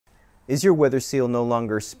Is your weather seal no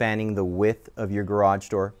longer spanning the width of your garage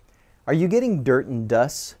door? Are you getting dirt and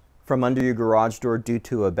dust from under your garage door due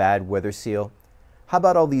to a bad weather seal? How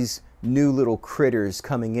about all these new little critters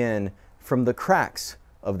coming in from the cracks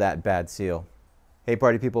of that bad seal? Hey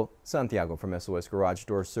party people, Santiago from SOS Garage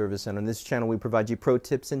Door Service, and on this channel we provide you pro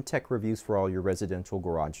tips and tech reviews for all your residential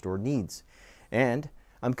garage door needs. And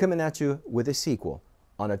I'm coming at you with a sequel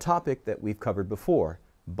on a topic that we've covered before,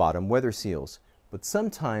 bottom weather seals. But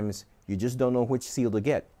sometimes you just don't know which seal to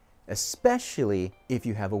get, especially if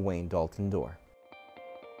you have a Wayne-Dalton door.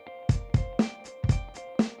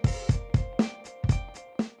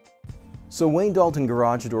 So Wayne-Dalton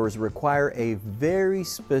garage doors require a very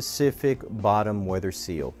specific bottom weather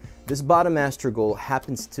seal. This bottom astragal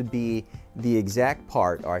happens to be the exact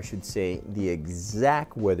part, or I should say the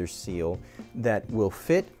exact weather seal that will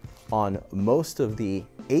fit on most of the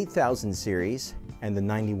 8000 series and the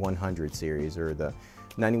 9100 series, or the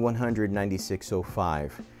 9100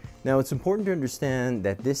 9605. Now it's important to understand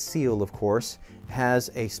that this seal, of course,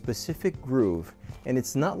 has a specific groove, and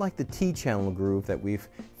it's not like the T-channel groove that we've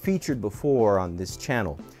featured before on this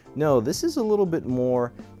channel. No, this is a little bit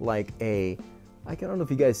more like I don't know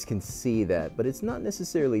if you guys can see that, but it's not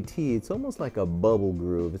necessarily T, it's almost like a bubble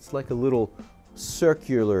groove. It's like a little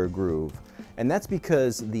circular groove. And that's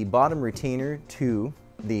because the bottom retainer to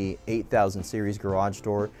the 8000 series garage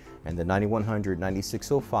door and the 9100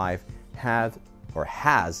 9605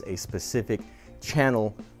 has a specific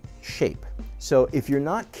channel shape. So if you're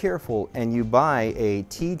not careful and you buy a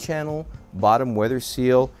T-channel bottom weather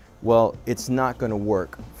seal, well, it's not going to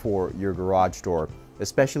work for your garage door,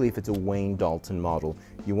 especially if it's a Wayne-Dalton model.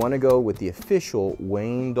 You want to go with the official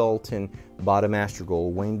Wayne-Dalton bottom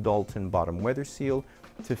astragal, Wayne-Dalton bottom weather seal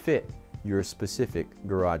to fit your specific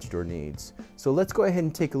garage door needs. So let's go ahead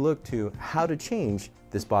and take a look to how to change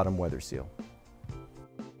this bottom weather seal.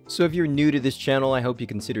 So if you're new to this channel, I hope you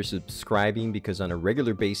consider subscribing, because on a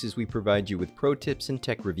regular basis we provide you with pro tips and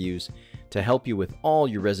tech reviews to help you with all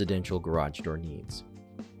your residential garage door needs.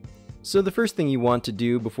 So the first thing you want to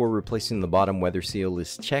do before replacing the bottom weather seal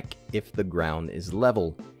is check if the ground is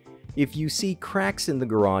level. If you see cracks in the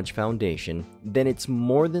garage foundation, then it's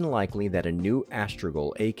more than likely that a new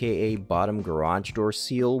astragal, aka bottom garage door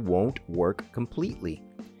seal, won't work completely.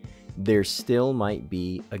 There still might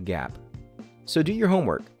be a gap. So do your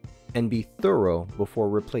homework and be thorough before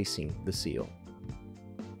replacing the seal.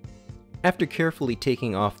 After carefully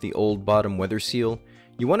taking off the old bottom weather seal,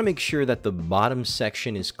 you want to make sure that the bottom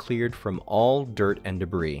section is cleared from all dirt and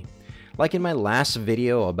debris. Like in my last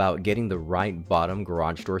video about getting the right bottom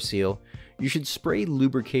garage door seal, you should spray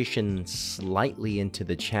lubrication slightly into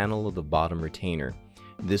the channel of the bottom retainer.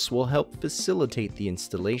 This will help facilitate the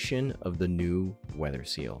installation of the new weather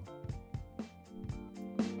seal.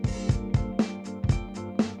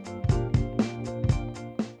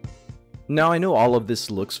 Now I know all of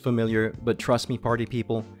this looks familiar, but trust me party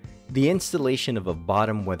people, the installation of a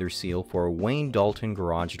bottom weather seal for a Wayne-Dalton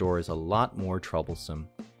garage door is a lot more troublesome.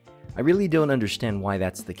 I really don't understand why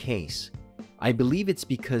that's the case. I believe it's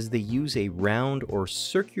because they use a round or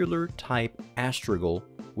circular type astragal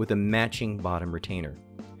with a matching bottom retainer.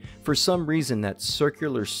 For some reason, that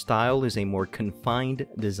circular style is a more confined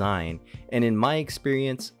design, and in my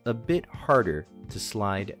experience, a bit harder to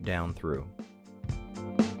slide down through.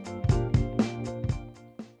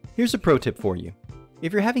 Here's a pro tip for you.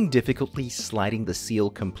 If you're having difficulty sliding the seal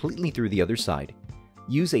completely through the other side,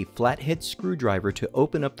 use a flathead screwdriver to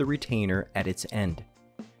open up the retainer at its end.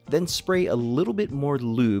 Then spray a little bit more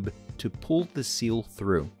lube to pull the seal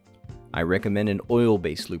through. I recommend an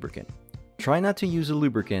oil-based lubricant. Try not to use a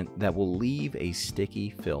lubricant that will leave a sticky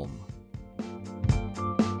film.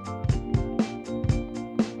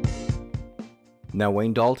 Now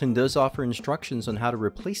Wayne-Dalton does offer instructions on how to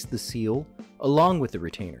replace the seal along with the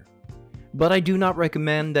retainer, but I do not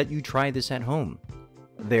recommend that you try this at home.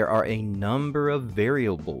 There are a number of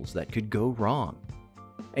variables that could go wrong,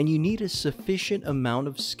 and you need a sufficient amount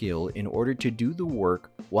of skill in order to do the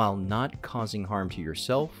work while not causing harm to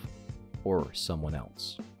yourself or someone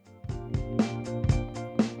else.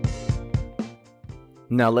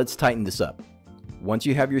 Now let's tighten this up. Once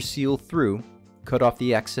you have your seal through, cut off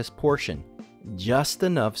the excess portion, just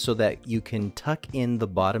enough so that you can tuck in the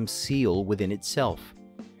bottom seal within itself.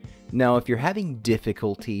 Now if you're having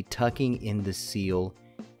difficulty tucking in the seal,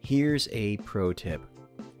 here's a pro tip.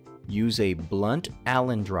 Use a blunt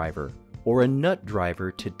Allen driver or a nut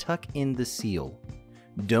driver to tuck in the seal.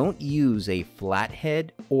 Don't use a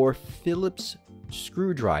flathead or Phillips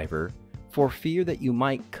screwdriver for fear that you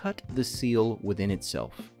might cut the seal within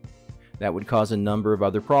itself. That would cause a number of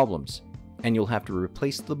other problems, and you'll have to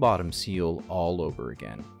replace the bottom seal all over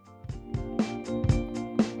again.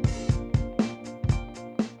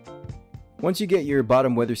 Once you get your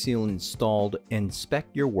bottom weather seal installed,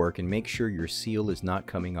 inspect your work and make sure your seal is not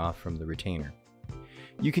coming off from the retainer.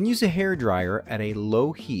 You can use a hairdryer at a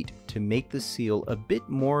low heat to make the seal a bit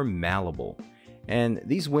more malleable. And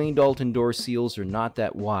these Wayne-Dalton door seals are not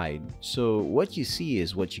that wide, so what you see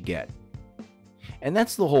is what you get. And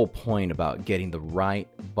that's the whole point about getting the right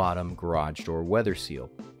bottom garage door weather seal.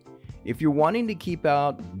 If you're wanting to keep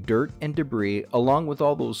out dirt and debris along with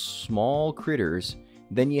all those small critters,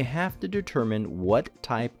 then you have to determine what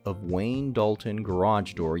type of Wayne-Dalton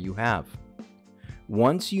garage door you have.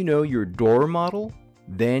 Once you know your door model,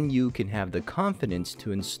 then you can have the confidence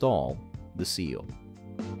to install the seal.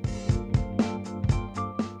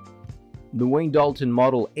 The Wayne-Dalton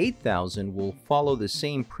Model 8000 will follow the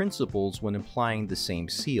same principles when applying the same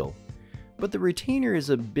seal, but the retainer is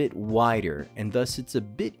a bit wider and thus it's a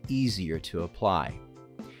bit easier to apply.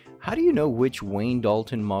 How do you know which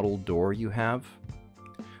Wayne-Dalton model door you have?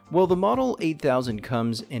 Well, the Model 8000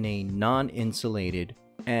 comes in a non-insulated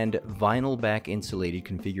and vinyl back insulated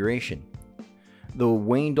configuration. The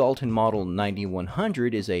Wayne-Dalton Model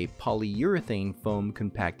 9100 is a polyurethane foam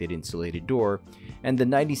compacted insulated door, and the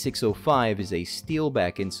 9605 is a steel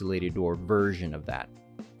back insulated door version of that.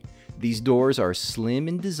 These doors are slim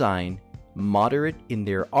in design, moderate in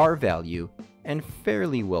their R value, and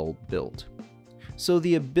fairly well built. So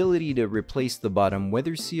the ability to replace the bottom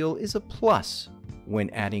weather seal is a plus when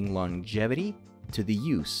adding longevity to the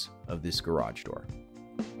use of this garage door.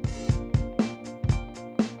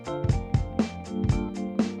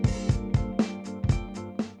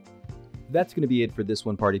 That's going to be it for this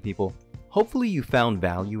one, party people. Hopefully you found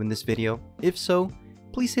value in this video. If so,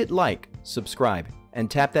 please hit like, subscribe, and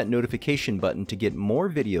tap that notification button to get more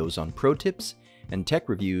videos on pro tips and tech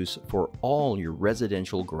reviews for all your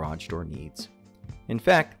residential garage door needs. In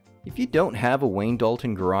fact, if you don't have a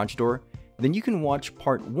Wayne-Dalton garage door, then you can watch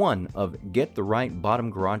part 1 of Get the Right Bottom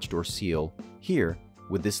Garage Door Seal here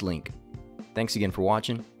with this link. Thanks again for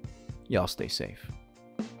watching. Y'all stay safe.